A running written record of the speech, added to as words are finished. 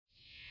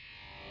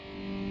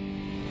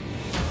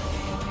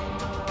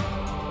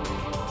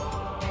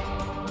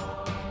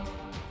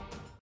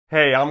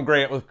Hey, I'm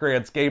Grant with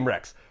Grant's Game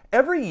Rex.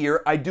 Every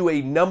year I do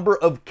a number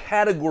of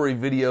category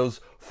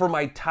videos for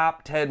my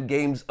top 10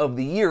 games of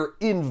the year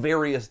in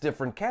various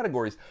different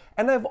categories.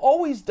 And I've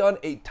always done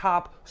a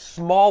top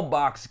small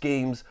box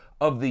games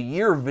of the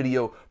year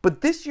video,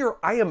 but this year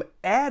I am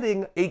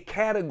adding a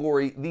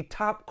category, the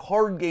top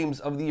card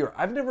games of the year.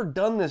 I've never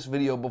done this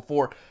video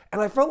before,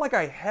 and I felt like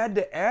I had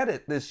to add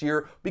it this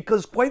year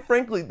because, quite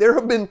frankly, there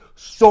have been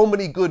so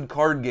many good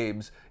card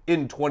games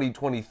in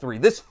 2023.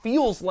 This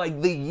feels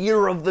like the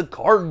year of the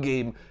card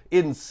game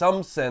in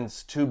some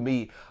sense to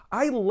me.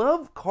 I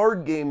love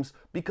card games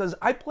because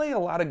I play a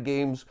lot of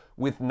games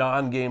with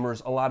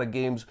non-gamers, a lot of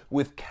games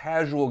with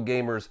casual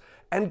gamers,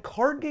 and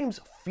card games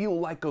feel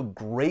like a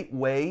great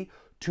way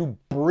to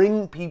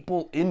bring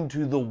people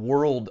into the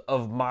world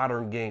of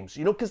modern games.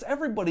 You know, because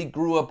everybody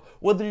grew up,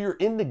 whether you're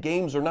into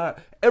games or not,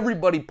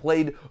 everybody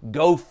played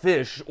Go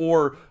Fish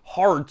or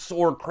Hearts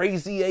or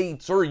Crazy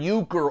Eights or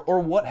Euchre or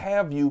what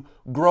have you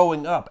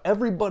growing up.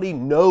 Everybody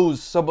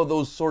knows some of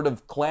those sort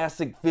of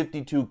classic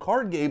 52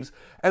 card games,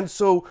 and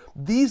so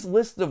these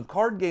lists of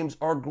card games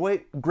are a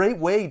great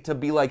way to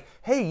be like,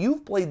 hey,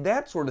 you've played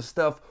that sort of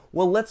stuff,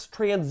 well, let's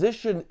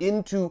transition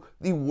into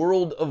the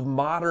world of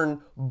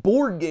modern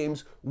board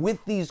games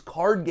with these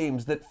card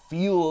games that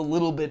feel a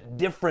little bit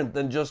different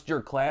than just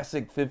your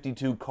classic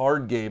 52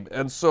 card game.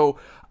 And so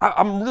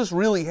I'm just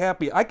really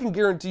happy. I can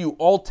guarantee you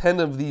all 10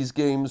 of these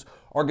games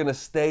are going to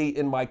stay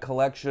in my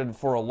collection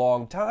for a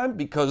long time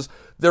because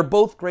they're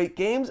both great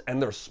games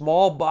and they're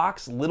small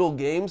box little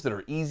games that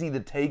are easy to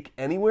take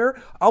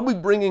anywhere. I'll be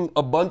bringing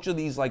a bunch of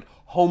these like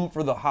home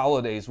for the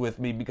holidays with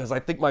me because I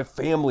think my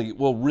family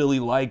will really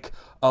like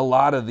a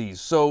lot of these.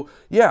 So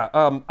yeah,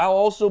 I'll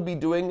also be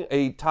doing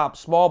a top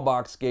small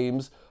box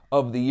games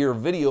of the year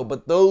video,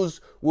 but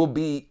those will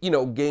be, you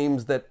know,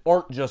 games that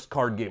aren't just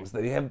card games.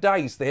 They have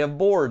dice, they have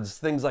boards,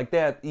 things like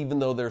that, even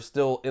though they're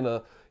still in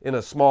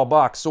a small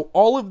box. So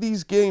all of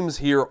these games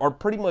here are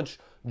pretty much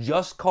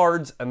just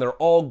cards and they're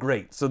all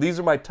great. So these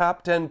are my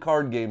top 10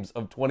 card games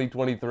of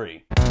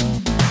 2023.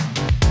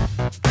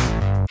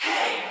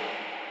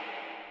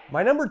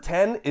 My number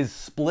 10 is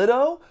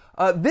Splitto.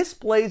 This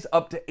plays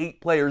up to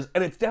 8 players,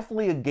 and it's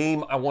definitely a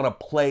game I want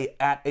to play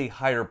at a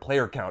higher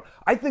player count.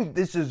 I think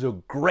this is a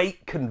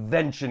great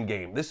convention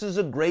game. This is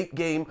a great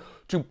game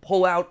to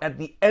pull out at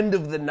the end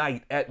of the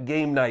night at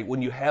game night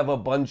when you have a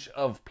bunch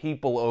of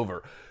people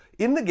over.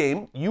 In the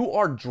game, you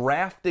are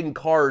drafting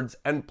cards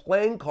and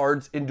playing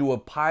cards into a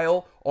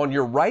pile on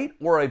your right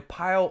or a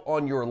pile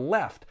on your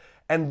left.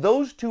 And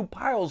those two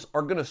piles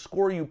are going to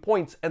score you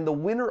points, and the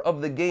winner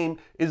of the game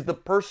is the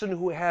person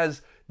who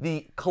has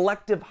the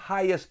collective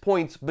highest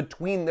points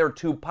between their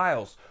two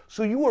piles.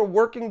 So you are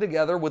working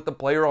together with the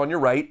player on your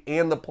right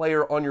and the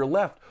player on your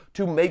left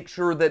to make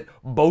sure that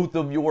both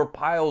of your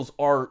piles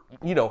are,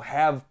 you know,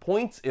 have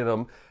points in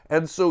them.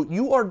 And so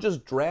you are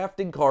just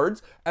drafting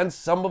cards, and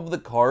some of the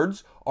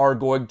cards are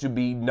going to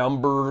be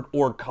numbered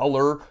or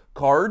color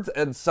cards,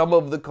 and some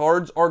of the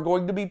cards are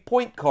going to be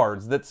point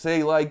cards that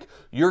say, like,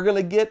 you're going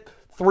to get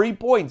 3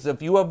 points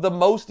if you have the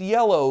most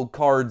yellow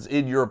cards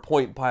in your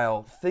point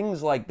pile,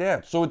 things like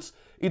that. So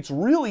it's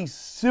really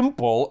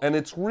simple, and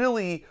it's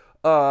really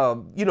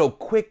you know,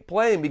 quick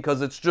playing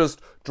because it's just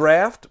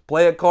draft,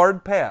 play a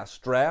card, pass,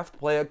 draft,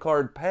 play a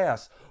card,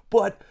 pass.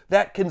 But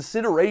that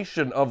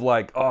consideration of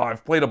like, oh,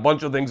 I've played a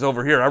bunch of things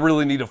over here, I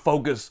really need to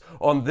focus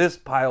on this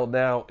pile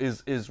now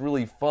is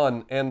really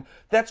fun. And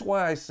that's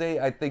why I say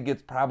I think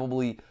it's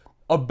probably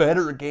a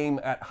better game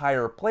at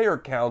higher player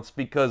counts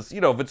because, you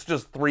know, if it's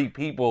just 3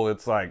 people,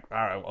 it's like, all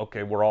right,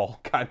 okay, we're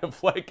all kind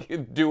of like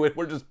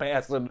we're just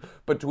passing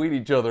between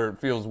each other. It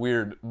feels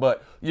weird.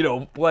 But, you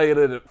know, playing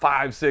it at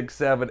 5, 6,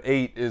 7,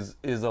 8 is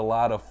a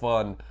lot of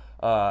fun.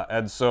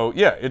 And so,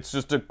 yeah, it's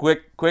just a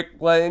quick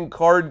playing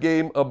card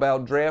game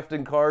about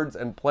drafting cards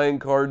and playing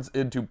cards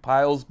into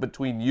piles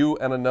between you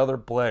and another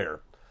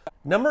player.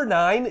 Number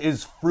 9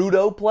 is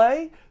Fruito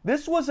Play.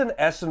 This was an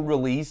Essen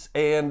release,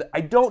 and I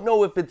don't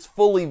know if it's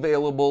fully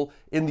available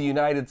in the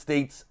United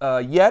States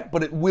yet,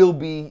 but it will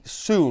be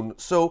soon.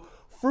 So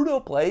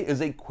Fruito Play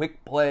is a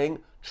quick-playing,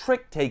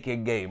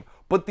 trick-taking game.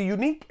 But the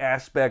unique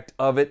aspect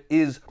of it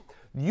is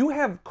you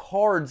have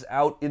cards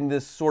out in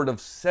this sort of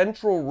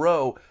central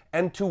row,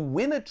 and to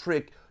win a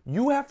trick,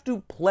 you have to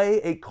play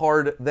a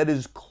card that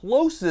is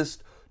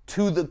closest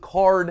to the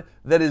card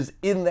that is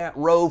in that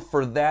row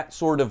for that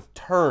sort of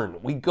turn.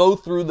 We go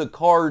through the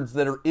cards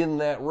that are in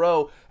that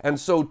row, and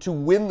so to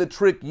win the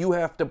trick, you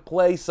have to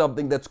play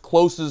something that's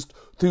closest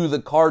to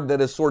the card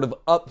that is sort of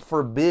up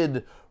for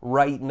bid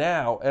right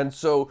now. And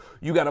so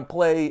you got to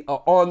play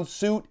on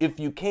suit if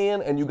you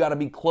can, and you got to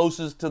be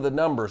closest to the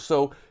number.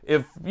 So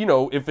if, you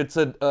know, if it's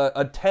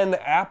a 10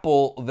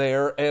 apple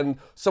there and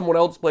someone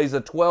else plays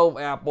a 12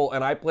 apple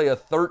and I play a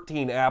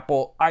 13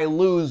 apple, I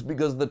lose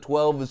because the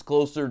 12 is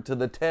closer to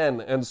the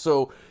 10. And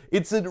so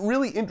it's a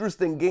really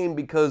interesting game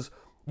because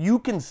you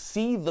can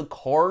see the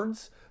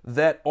cards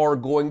that are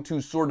going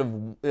to sort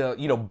of,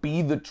 you know,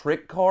 be the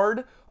trick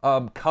card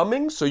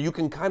coming, so you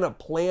can kind of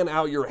plan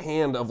out your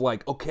hand of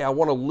like, okay, I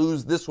want to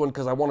lose this one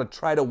because I want to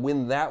try to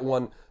win that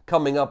one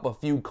coming up a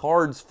few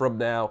cards from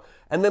now.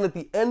 And then at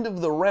the end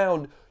of the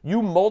round,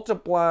 you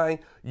multiply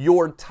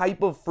your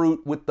type of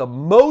fruit with the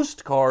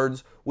most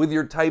cards with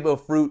your type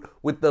of fruit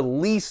with the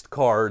least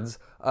cards.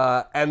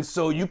 And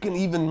so you can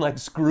even like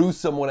screw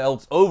someone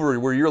else over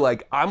where you're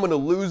like, I'm going to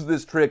lose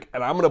this trick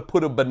and I'm going to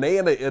put a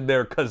banana in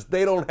there because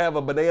they don't have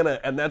a banana,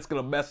 and that's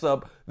going to mess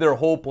up their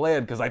whole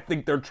plan because I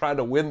think they're trying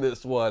to win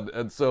this one.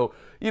 And so,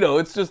 you know,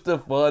 it's just a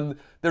fun,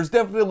 there's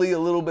definitely a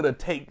little bit of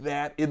take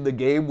that in the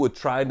game with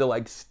trying to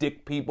like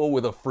stick people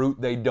with a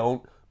fruit they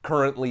don't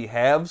currently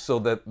have, so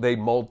that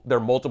their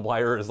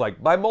multiplier is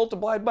like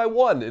multiplied by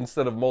 1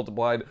 instead of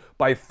multiplied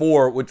by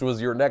 4, which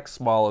was your next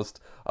smallest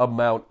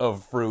amount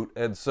of fruit.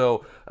 And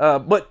so,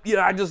 but you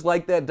know, I just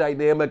like that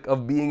dynamic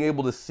of being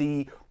able to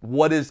see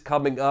what is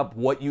coming up,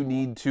 what you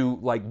need to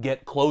like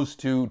get close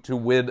to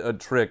win a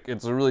trick.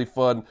 It's a really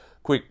fun,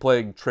 quick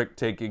playing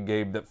trick-taking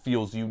game that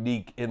feels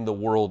unique in the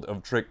world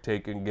of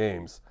trick-taking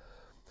games.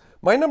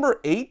 My number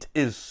 8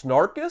 is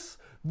Snarkus.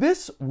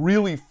 This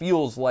really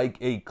feels like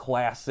a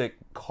classic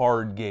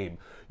card game.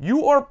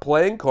 You are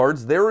playing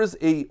cards, there is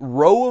a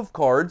row of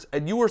cards,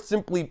 and you are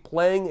simply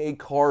playing a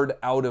card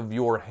out of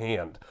your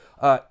hand.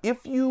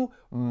 If you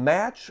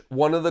match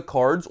one of the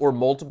cards or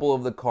multiple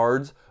of the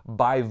cards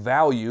by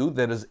value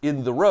that is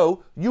in the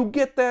row, you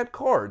get that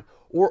card.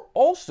 Or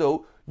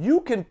also,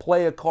 you can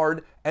play a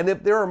card, and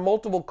if there are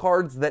multiple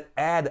cards that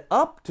add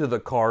up to the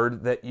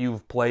card that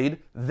you've played,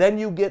 then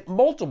you get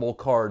multiple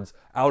cards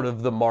out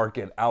of the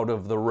market, out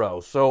of the row.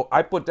 So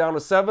I put down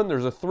a 7,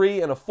 there's a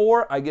 3 and a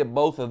 4, I get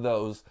both of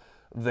those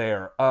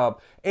there.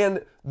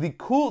 And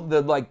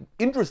the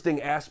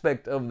interesting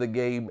aspect of the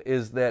game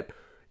is that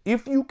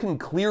if you can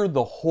clear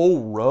the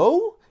whole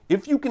row,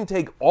 if you can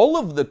take all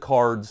of the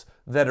cards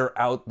that are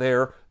out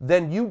there,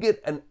 then you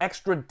get an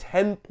extra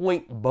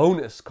 10-point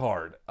bonus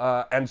card.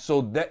 And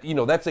so that, you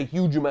know, that's a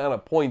huge amount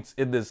of points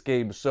in this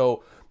game.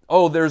 So,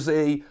 oh, there's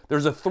a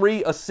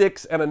 3, a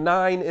 6, and a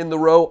 9 in the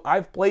row.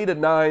 I've played a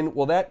 9.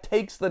 Well, that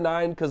takes the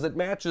 9 because it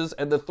matches,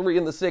 and the 3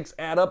 and the 6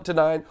 add up to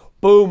 9.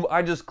 Boom,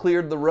 I just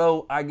cleared the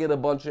row. I get a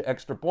bunch of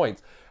extra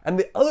points. And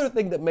the other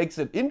thing that makes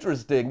it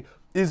interesting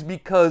is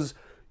because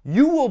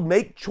you will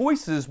make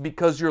choices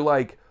because you're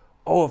like,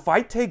 oh, if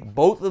I take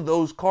both of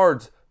those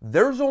cards,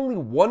 there's only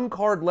one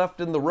card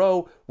left in the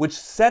row, which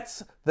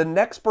sets the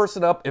next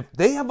person up. If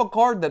they have a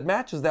card that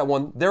matches that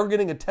one, they're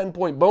getting a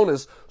 10-point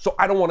bonus, so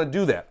I don't want to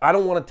do that. I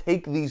don't want to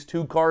take these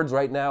 2 cards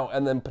right now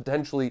and then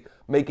potentially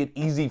make it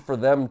easy for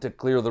them to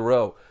clear the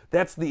row.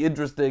 That's the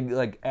interesting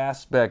like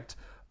aspect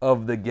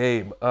of the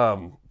game.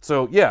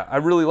 So yeah, I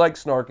really like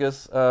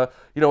Snarkus.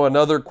 You know,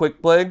 another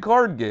quick playing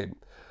card game.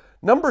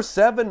 Number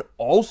 7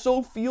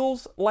 also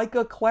feels like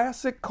a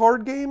classic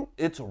card game.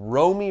 It's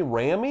Romy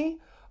Rammy.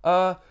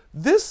 A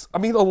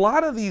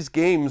lot of these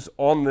games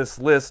on this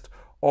list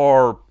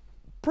are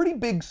pretty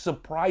big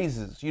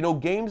surprises. You know,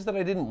 games that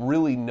I didn't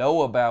really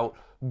know about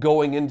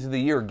going into the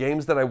year,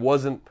 games that I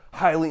wasn't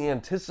highly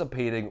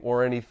anticipating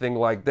or anything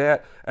like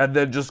that, and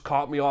then just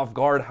caught me off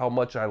guard how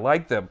much I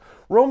like them.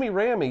 Romy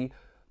Rammy,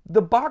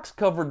 the box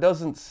cover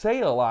doesn't say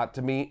a lot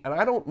to me, and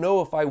I don't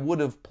know if I would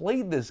have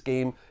played this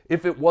game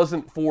if it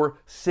wasn't for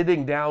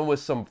sitting down with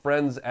some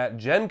friends at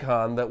Gen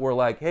Con that were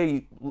like,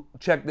 hey,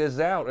 check this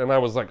out. And I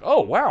was like, oh,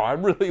 wow, I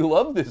really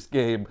love this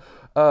game.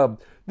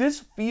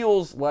 This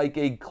feels like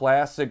a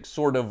classic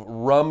sort of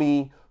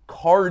rummy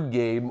card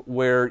game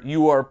where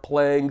you are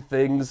playing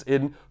things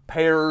in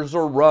pairs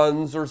or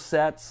runs or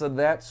sets and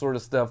that sort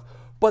of stuff.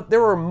 But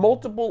there are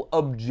multiple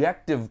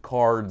objective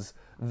cards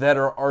that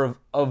are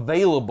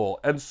available.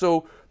 And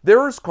so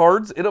there's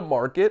cards in a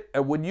market,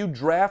 and when you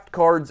draft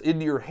cards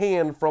into your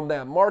hand from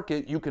that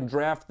market, you can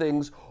draft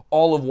things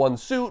all of one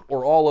suit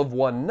or all of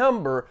one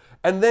number,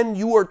 and then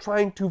you are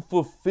trying to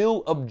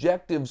fulfill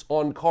objectives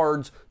on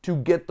cards to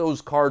get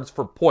those cards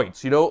for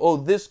points. You know, oh,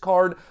 this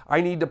card,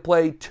 I need to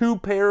play 2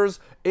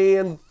 pairs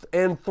and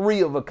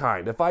 3 of a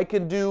kind. If I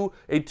can do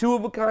a 2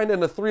 of a kind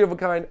and a 3 of a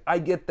kind, I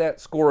get that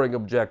scoring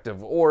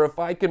objective. Or if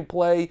I can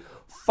play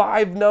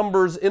 5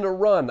 numbers in a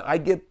run, I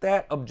get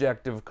that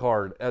objective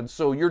card. And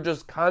so you're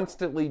just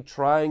constantly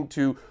trying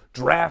to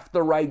draft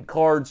the right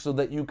cards so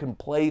that you can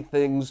play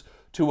things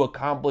to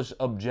accomplish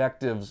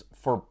objectives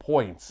for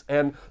points.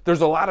 And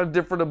there's a lot of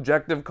different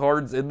objective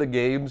cards in the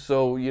game,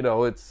 so you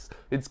know, it's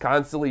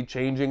constantly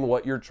changing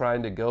what you're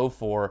trying to go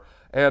for.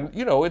 And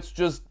you know, it's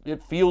just,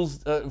 it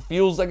feels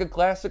like a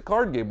classic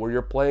card game where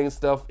you're playing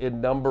stuff in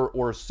number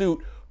or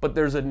suit, but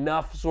there's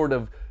enough sort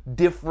of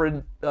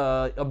different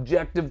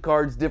objective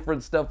cards,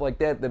 different stuff like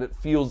that, that it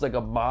feels like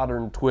a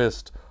modern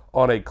twist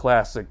on a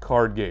classic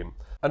card game.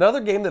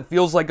 Another game that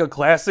feels like a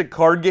classic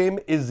card game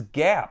is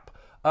Gap.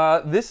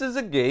 This is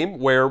a game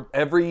where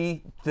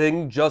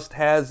everything just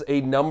has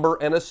a number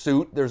and a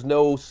suit. There's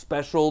no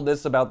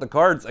specialness about the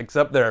cards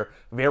except they're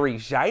very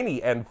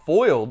shiny and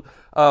foiled.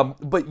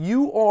 But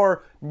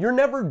you're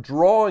never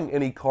drawing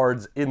any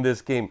cards in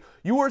this game.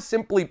 You are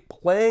simply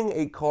playing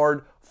a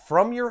card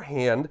from your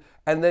hand,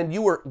 and then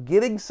you are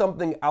getting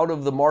something out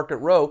of the market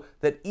row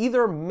that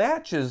either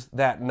matches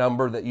that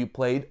number that you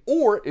played,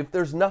 or if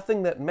there's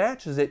nothing that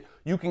matches it,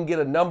 you can get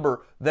a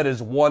number that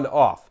is one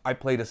off. I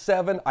played a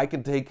 7, I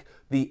can take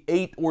the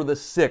 8 or the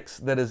 6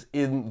 that is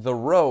in the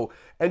row,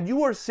 and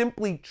you are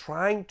simply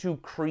trying to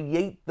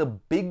create the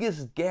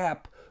biggest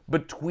gap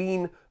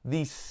between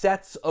the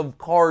sets of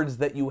cards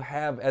that you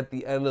have at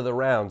the end of the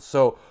round.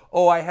 So,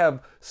 oh, I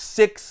have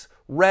 6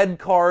 red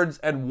cards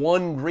and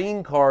 1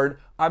 green card.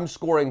 I'm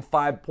scoring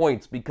 5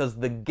 points because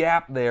the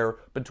gap there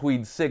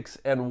between 6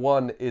 and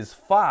 1 is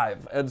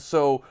 5. And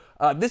so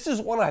this is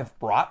one I've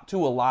brought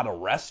to a lot of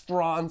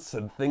restaurants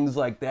and things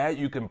like that.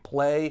 You can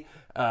play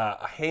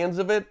hands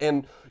of it,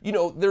 and you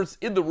know, there's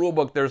in the rule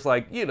book, there's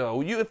like, you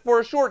know, for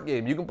a short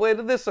game you can play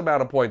to this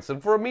amount of points,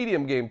 and for a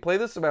medium game play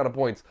this amount of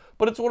points.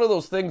 But it's one of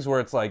those things where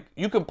it's like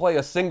you can play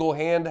a single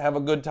hand, have a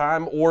good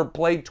time, or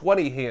play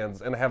 20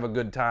 hands and have a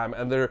good time,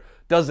 and there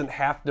doesn't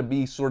have to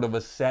be sort of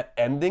a set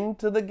ending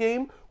to the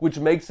game, which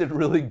makes it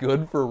really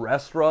good for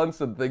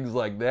restaurants and things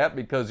like that,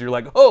 because you're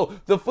like, oh,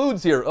 the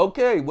food's here,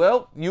 okay,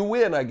 well, you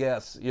win, I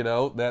guess, you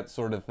know, that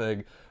sort of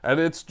thing. And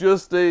it's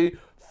just a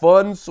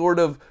fun sort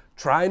of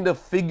trying to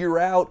figure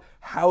out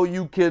how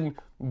you can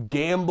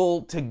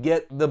gamble to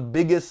get the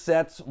biggest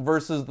sets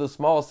versus the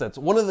small sets.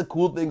 One of the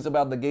cool things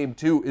about the game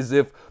too is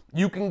if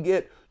you can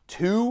get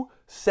 2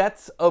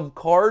 sets of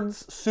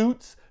cards,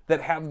 suits,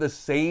 that have the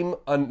same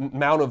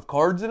amount of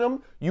cards in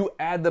them, you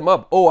add them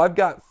up. Oh, I've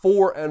got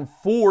 4 and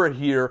 4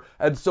 here,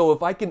 and so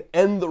if I can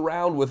end the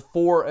round with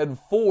 4 and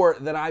 4,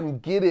 then I'm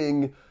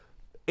getting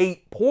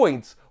 8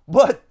 points.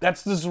 But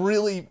that's this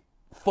really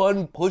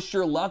fun push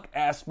your luck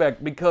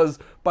aspect, because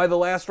by the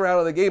last round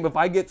of the game, if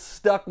I get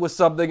stuck with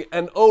something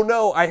and oh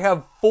no, I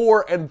have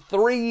 4 and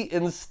 3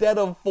 instead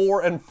of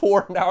 4 and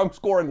 4, now I'm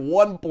scoring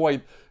 1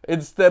 point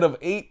instead of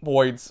 8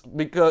 points,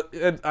 because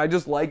I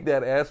just like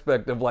that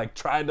aspect of like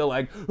trying to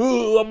like,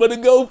 ooh, I'm gonna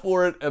go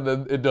for it, and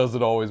then it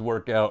doesn't always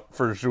work out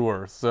for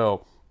sure.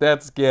 So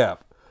that's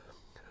Gap.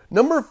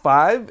 Number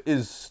 5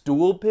 is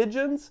Stool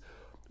Pigeons.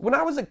 When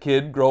I was a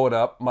kid growing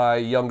up, my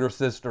younger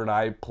sister and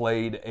I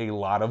played a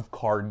lot of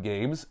card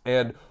games,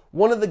 and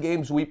one of the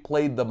games we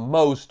played the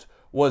most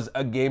was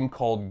a game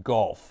called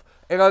Golf.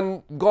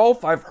 And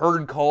Golf I've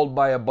heard called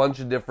by a bunch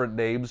of different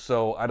names,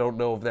 so I don't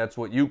know if that's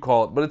what you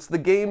call it, but it's the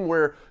game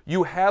where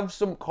you have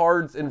some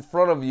cards in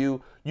front of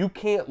you. You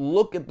can't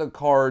look at the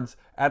cards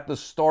at the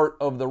start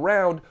of the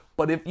round,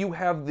 but if you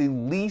have the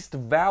least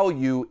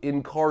value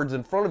in cards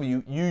in front of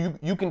you,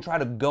 you can try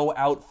to go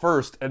out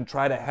first and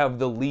try to have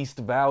the least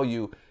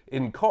value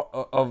in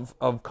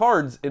of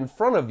cards in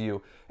front of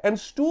you. And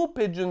Stool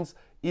Pigeons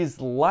is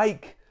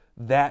like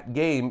that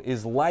game,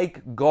 is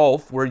like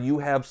Golf, where you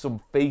have some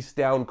face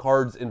down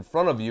cards in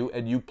front of you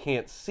and you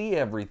can't see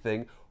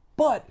everything,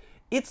 but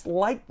it's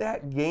like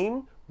that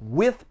game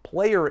with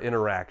player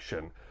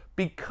interaction,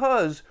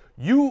 because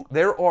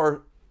there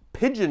are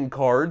pigeon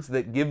cards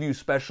that give you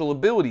special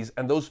abilities,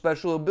 and those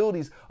special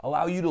abilities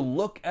allow you to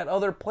look at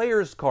other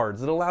players'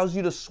 cards. It allows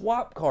you to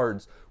swap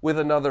cards with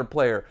another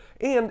player.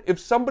 And if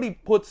somebody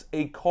puts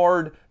a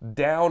card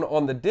down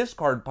on the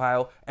discard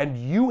pile and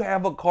you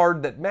have a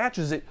card that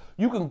matches it,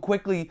 you can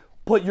quickly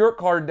put your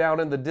card down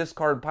in the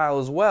discard pile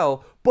as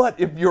well. But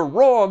if you're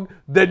wrong,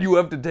 then you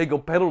have to take a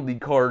penalty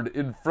card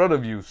in front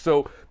of you.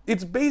 So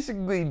it's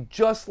basically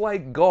just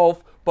like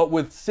Golf, but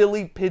with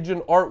silly pigeon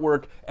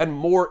artwork and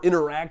more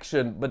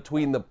interaction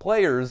between the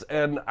players.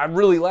 And I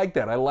really like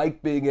that. I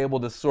like being able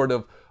to sort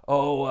of,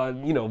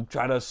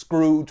 try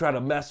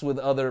to mess with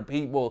other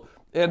people.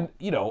 And,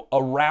 you know,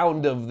 a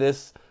round of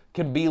this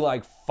can be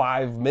like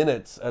 5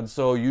 minutes. And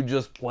so you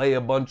just play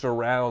a bunch of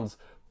rounds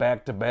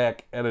back to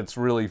back, and it's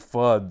really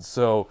fun.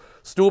 So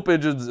Stool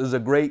Pigeons is a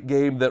great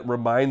game that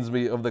reminds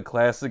me of the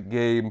classic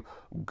game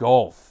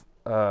Golf.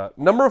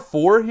 Number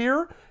 4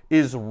 here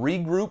is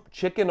Regroup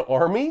Chicken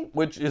Army,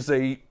 which is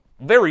a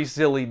very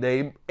silly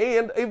name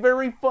and a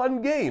very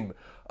fun game.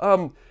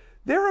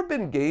 There have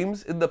been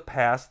games in the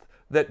past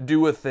that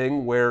do a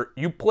thing where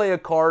you play a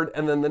card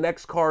and then the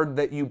next card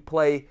that you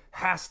play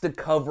has to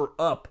cover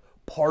up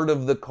part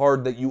of the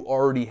card that you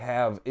already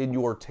have in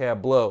your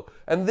tableau.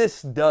 And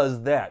this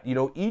does that. You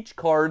know, each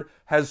card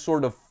has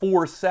sort of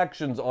 4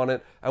 sections on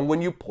it, and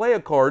when you play a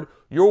card,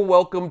 you're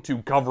welcome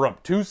to cover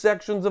up 2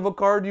 sections of a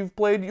card you've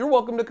played. You're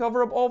welcome to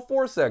cover up all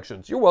 4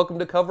 sections. You're welcome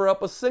to cover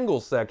up a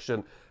single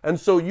section. And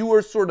so you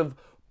are sort of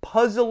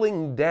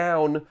puzzling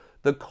down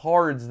the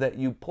cards that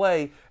you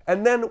play,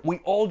 and then we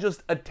all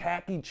just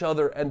attack each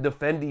other and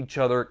defend each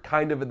other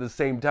kind of at the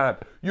same time.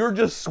 You're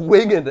just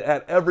swinging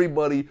at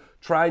everybody,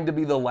 trying to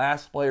be the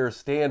last player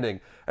standing.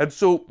 And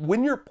so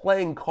when you're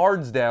playing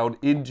cards down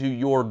into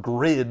your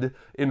grid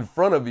in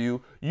front of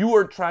you, you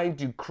are trying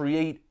to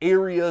create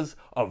areas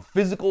of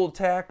physical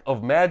attack,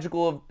 of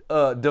magical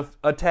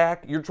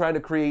attack. You're trying to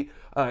create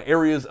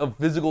areas of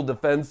physical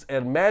defense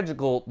and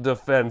magical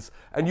defense,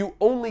 and you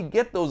only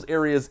get those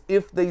areas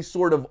if they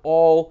sort of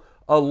all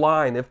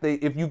align.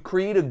 If you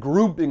create a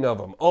grouping of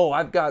them. Oh,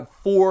 I've got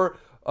 4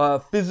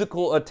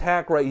 physical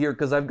attack right here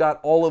because I've got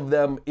all of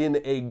them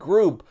in a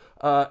group.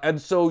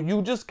 And so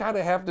you just kind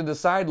of have to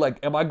decide,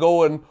 like, am I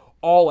going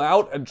all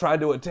out and trying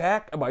to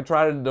attack? Am I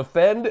trying to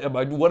defend?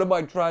 What am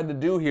I trying to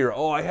do here?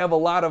 Oh, I have a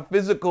lot of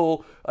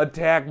physical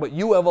attack, but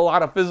you have a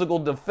lot of physical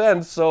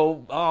defense,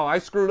 so, oh, I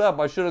screwed up.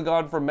 I should have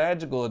gone for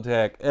magical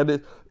attack.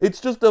 And it's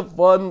just a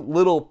fun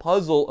little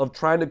puzzle of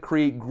trying to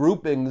create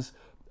groupings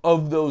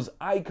of those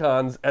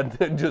icons and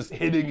then just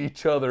hitting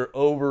each other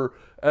over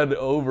and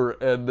over.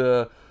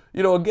 And,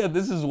 you know, again,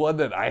 this is one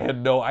that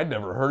I'd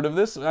never heard of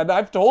this, and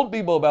I've told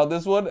people about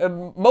this one,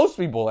 and most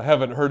people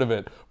haven't heard of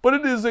it. But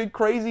it is a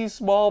crazy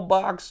small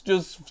box,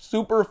 just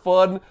super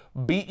fun,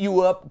 beat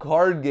you up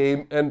card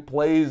game, and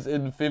plays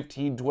in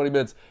 15, 20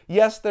 minutes.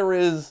 Yes, there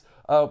is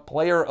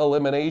player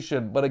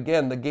elimination, but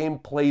again, the game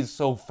plays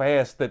so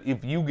fast that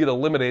if you get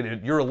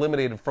eliminated, you're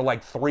eliminated for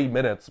like 3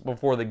 minutes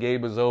before the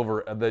game is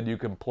over, and then you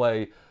can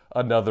play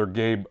another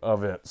game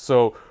of it.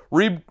 So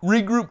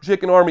Regroup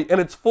Chicken Army,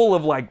 and it's full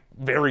of like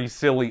very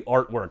silly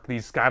artwork,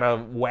 these kind of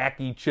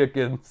wacky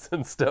chickens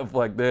and stuff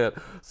like that.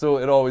 So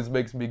it always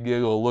makes me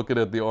giggle looking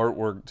at the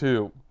artwork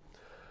too.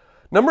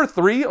 Number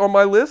 3 on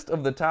my list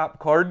of the top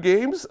card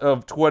games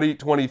of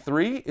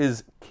 2023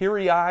 is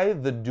Kirai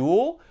the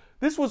Duel.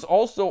 This was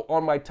also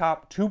on my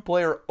top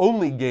 2-player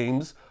only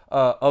games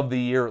of the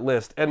year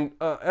list. And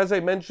as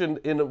I mentioned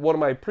in one of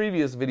my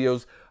previous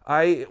videos,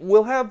 I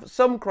will have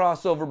some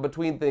crossover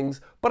between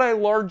things, but I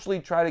largely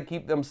try to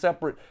keep them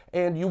separate,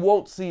 and you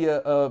won't see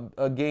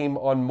a game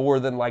on more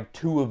than like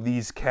 2 of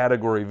these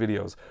category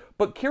videos.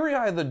 But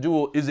Kirai the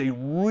Duel is a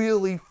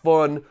really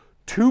fun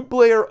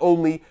 2-player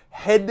only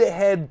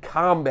head-to-head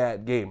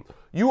combat game.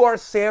 You are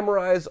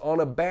samurais on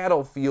a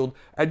battlefield,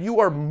 and you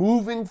are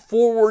moving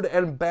forward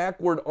and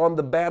backward on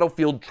the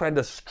battlefield trying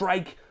to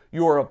strike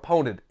your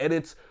opponent. And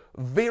it's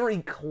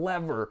very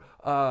clever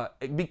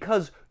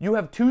because you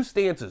have 2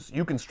 stances.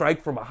 You can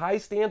strike from a high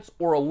stance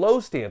or a low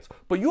stance,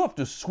 but you have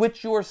to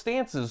switch your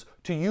stances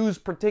to use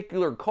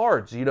particular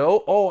cards, you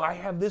know? Oh, I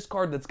have this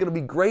card that's going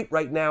to be great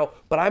right now,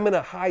 but I'm in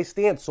a high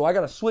stance, so I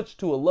got to switch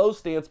to a low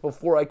stance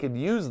before I can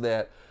use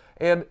that.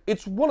 And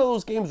it's one of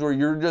those games where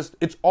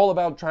it's all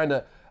about trying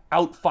to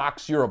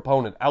outfox your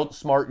opponent,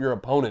 outsmart your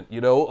opponent, you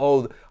know?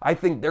 Oh, I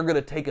think they're going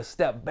to take a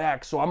step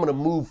back, so I'm going to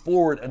move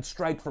forward and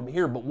strike from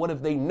here. But what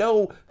if they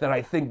know that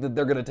I think that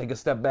they're going to take a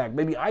step back?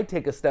 Maybe I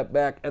take a step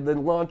back and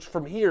then launch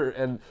from here.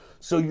 And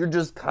so you're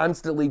just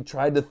constantly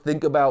trying to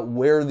think about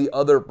where the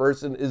other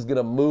person is going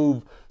to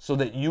move so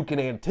that you can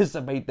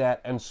anticipate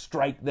that and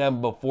strike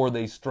them before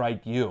they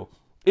strike you.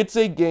 It's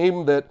a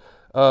game that,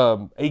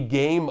 a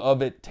game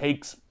of it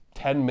takes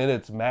 10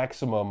 minutes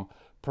maximum,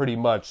 pretty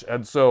much.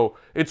 And so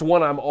it's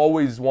one I'm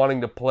always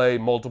wanting to play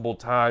multiple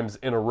times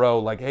in a row,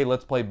 like, hey,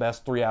 let's play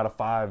best 3 out of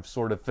 5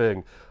 sort of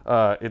thing.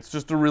 It's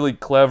just a really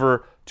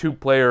clever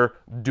 2-player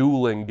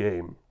dueling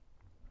game.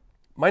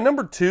 My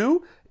number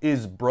 2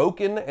 is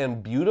Broken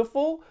and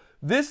Beautiful.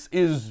 This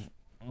is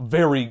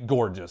very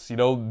gorgeous. You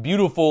know,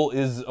 beautiful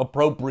is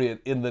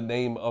appropriate in the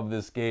name of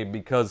this game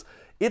because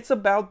it's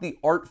about the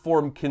art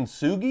form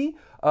kintsugi,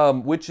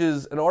 which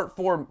is an art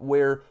form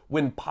where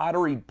when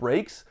pottery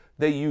breaks,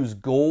 they use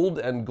gold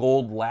and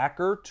gold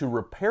lacquer to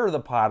repair the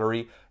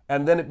pottery,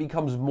 and then it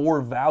becomes more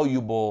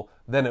valuable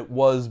than it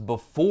was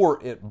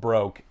before it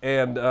broke.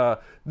 And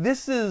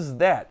this is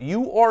that.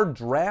 You are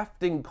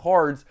drafting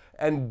cards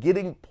and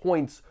getting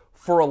points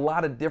for a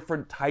lot of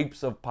different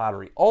types of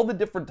pottery. All the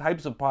different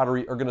types of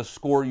pottery are going to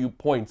score you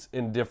points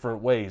in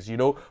different ways. You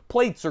know,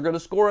 plates are going to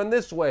score in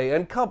this way,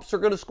 and cups are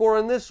going to score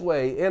in this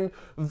way, and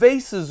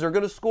vases are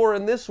going to score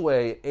in this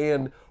way.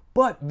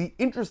 But the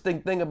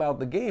interesting thing about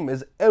the game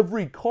is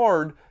every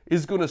card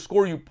is going to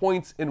score you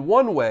points in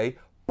one way,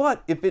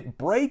 but if it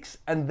breaks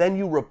and then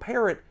you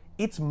repair it,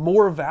 it's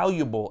more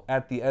valuable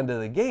at the end of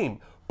the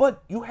game.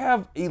 But you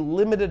have a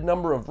limited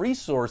number of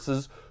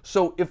resources,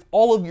 so if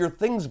all of your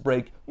things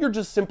break, you're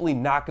just simply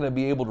not going to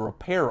be able to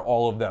repair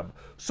all of them.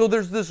 So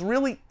there's this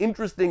really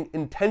interesting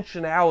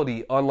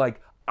intentionality on, like,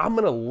 I'm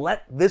going to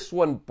let this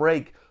one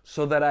break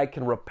so that I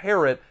can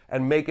repair it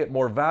and make it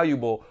more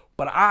valuable,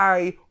 but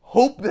I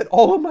hope that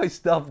all of my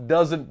stuff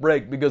doesn't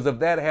break, because if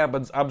that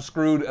happens, I'm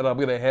screwed and I'm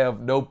going to have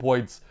no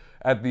points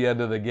at the end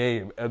of the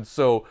game. And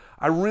so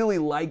I really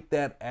like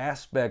that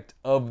aspect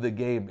of the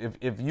game.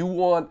 If you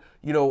want,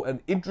 you know,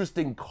 an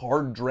interesting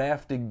card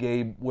drafting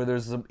game where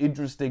there's some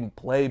interesting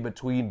play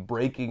between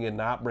breaking and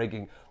not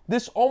breaking,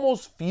 this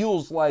almost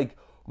feels like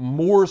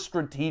more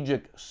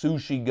strategic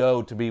Sushi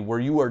Go to me, where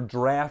you are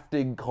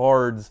drafting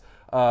cards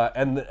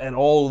and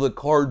all the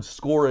cards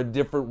score in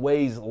different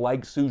ways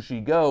like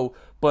Sushi Go,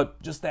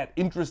 but just that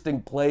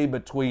interesting play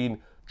between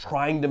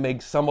trying to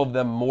make some of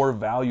them more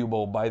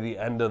valuable by the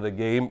end of the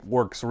game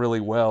works really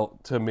well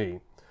to me.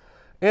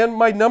 And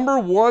my number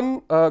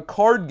 1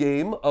 card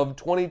game of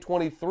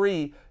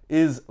 2023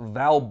 is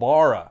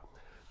Valbara.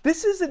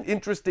 This is an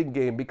interesting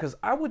game because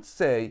I would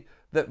say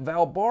that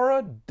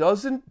Valbara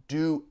doesn't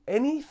do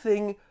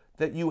anything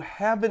that you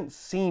haven't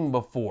seen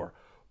before,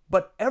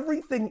 but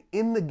everything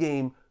in the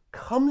game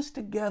comes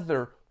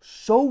together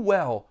so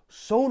well,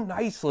 so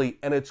nicely,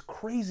 and it's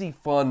crazy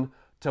fun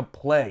to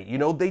play. You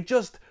know,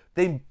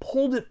 they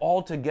pulled it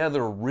all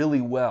together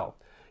really well.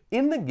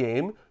 In the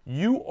game,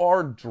 you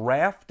are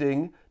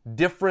drafting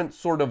different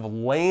sort of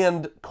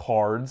land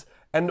cards,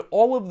 and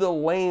all of the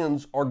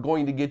lands are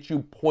going to get you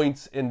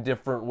points in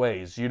different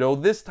ways. You know,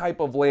 this type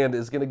of land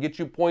is going to get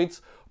you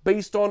points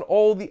based on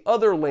all the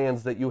other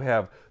lands that you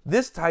have.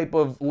 This type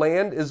of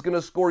land is going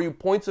to score you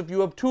points if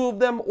you have 2 of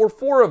them or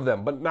 4 of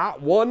them, but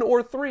not 1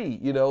 or 3,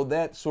 you know,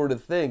 that sort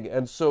of thing.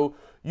 And so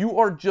you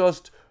are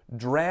just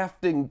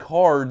drafting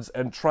cards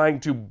and trying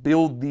to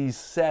build these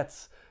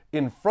sets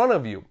in front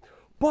of you.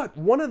 But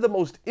one of the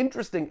most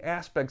interesting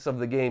aspects of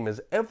the game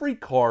is every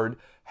card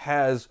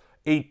has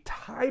a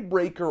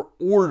tiebreaker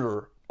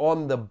order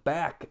on the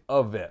back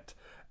of it.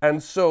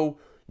 And so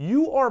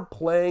you are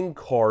playing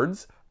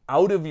cards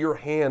out of your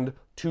hand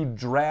to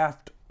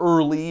draft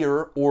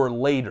earlier or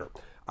later.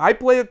 I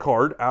play a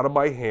card out of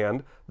my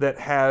hand that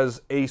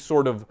has a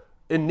sort of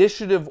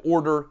initiative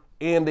order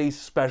and a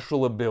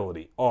special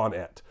ability on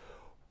it.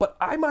 But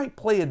I might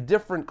play a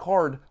different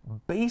card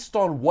based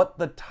on what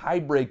the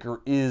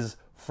tiebreaker is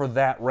for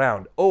that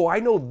round. Oh, I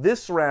know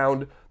this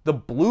round the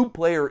blue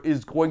player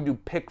is going to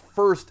pick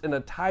first in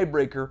a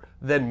tiebreaker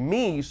than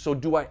me, so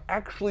do I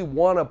actually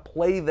want to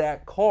play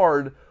that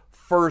card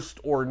first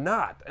or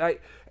not?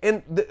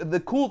 And the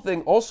cool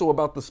thing also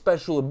about the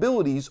special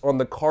abilities on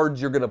the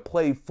cards you're going to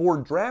play for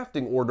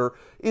drafting order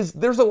is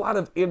there's a lot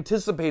of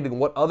anticipating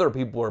what other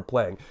people are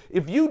playing.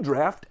 If you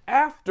draft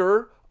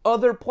after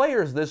other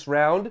players this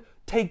round,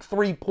 take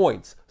 3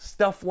 points,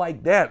 stuff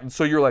like that. And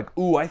so you're like,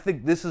 ooh, I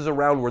think this is a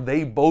round where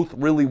they both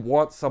really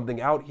want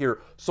something out here,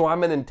 so I'm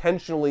going to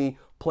intentionally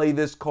play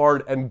this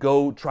card and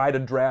go try to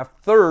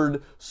draft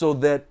third so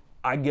that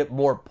I get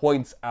more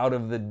points out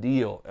of the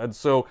deal. And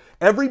so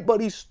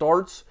everybody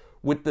starts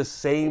with the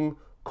same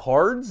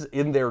cards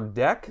in their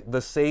deck,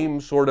 the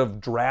same sort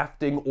of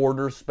drafting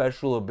order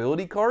special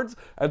ability cards,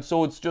 and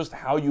so it's just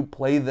how you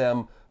play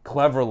them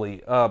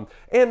cleverly.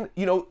 And,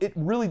 you know, it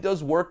really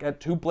does work at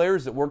 2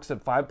 players. It works at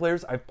 5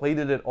 players. I've played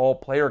it at all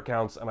player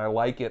counts, and I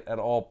like it at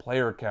all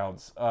player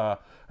counts.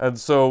 And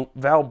so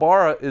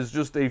Valbara is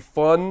just a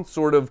fun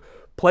sort of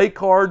play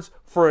cards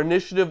for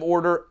initiative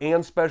order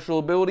and special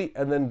ability,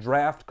 and then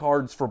draft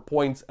cards for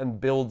points and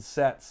build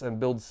sets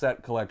and build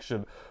set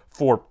collection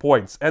for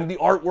points. And the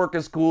artwork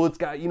is cool. It's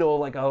got, you know,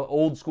 like an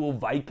old school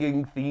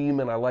Viking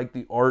theme, and I like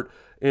the art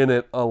in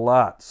it a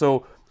lot.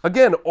 So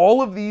again,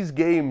 all of these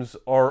games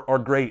are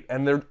great,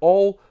 and they're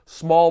all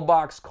small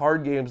box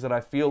card games that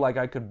I feel like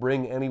I could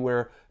bring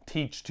anywhere,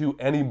 teach to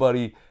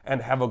anybody,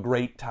 and have a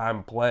great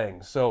time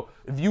playing. So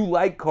if you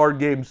like card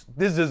games,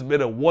 this has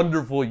been a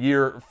wonderful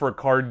year for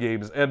card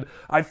games, and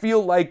I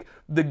feel like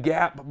the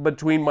gap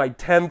between my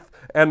 10th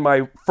and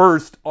my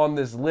 1st on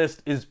this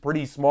list is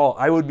pretty small.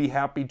 I would be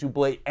happy to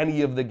play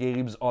any of the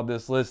games on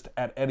this list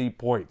at any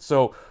point.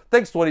 So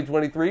thanks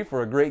 2023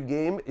 for a great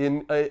game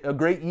in a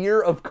great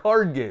year of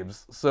card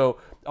games. So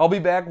I'll be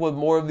back with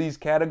more of these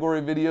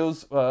category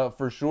videos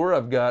for sure.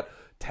 I've got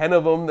 10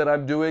 of them that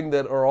I'm doing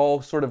that are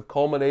all sort of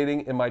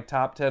culminating in my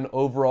top 10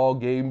 overall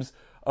games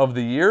of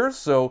the year.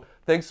 So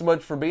thanks so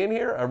much for being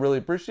here. I really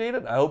appreciate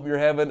it. I hope you're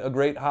having a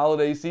great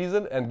holiday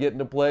season and getting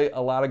to play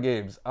a lot of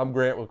games. I'm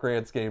Grant with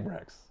Grant's Game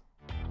Rex.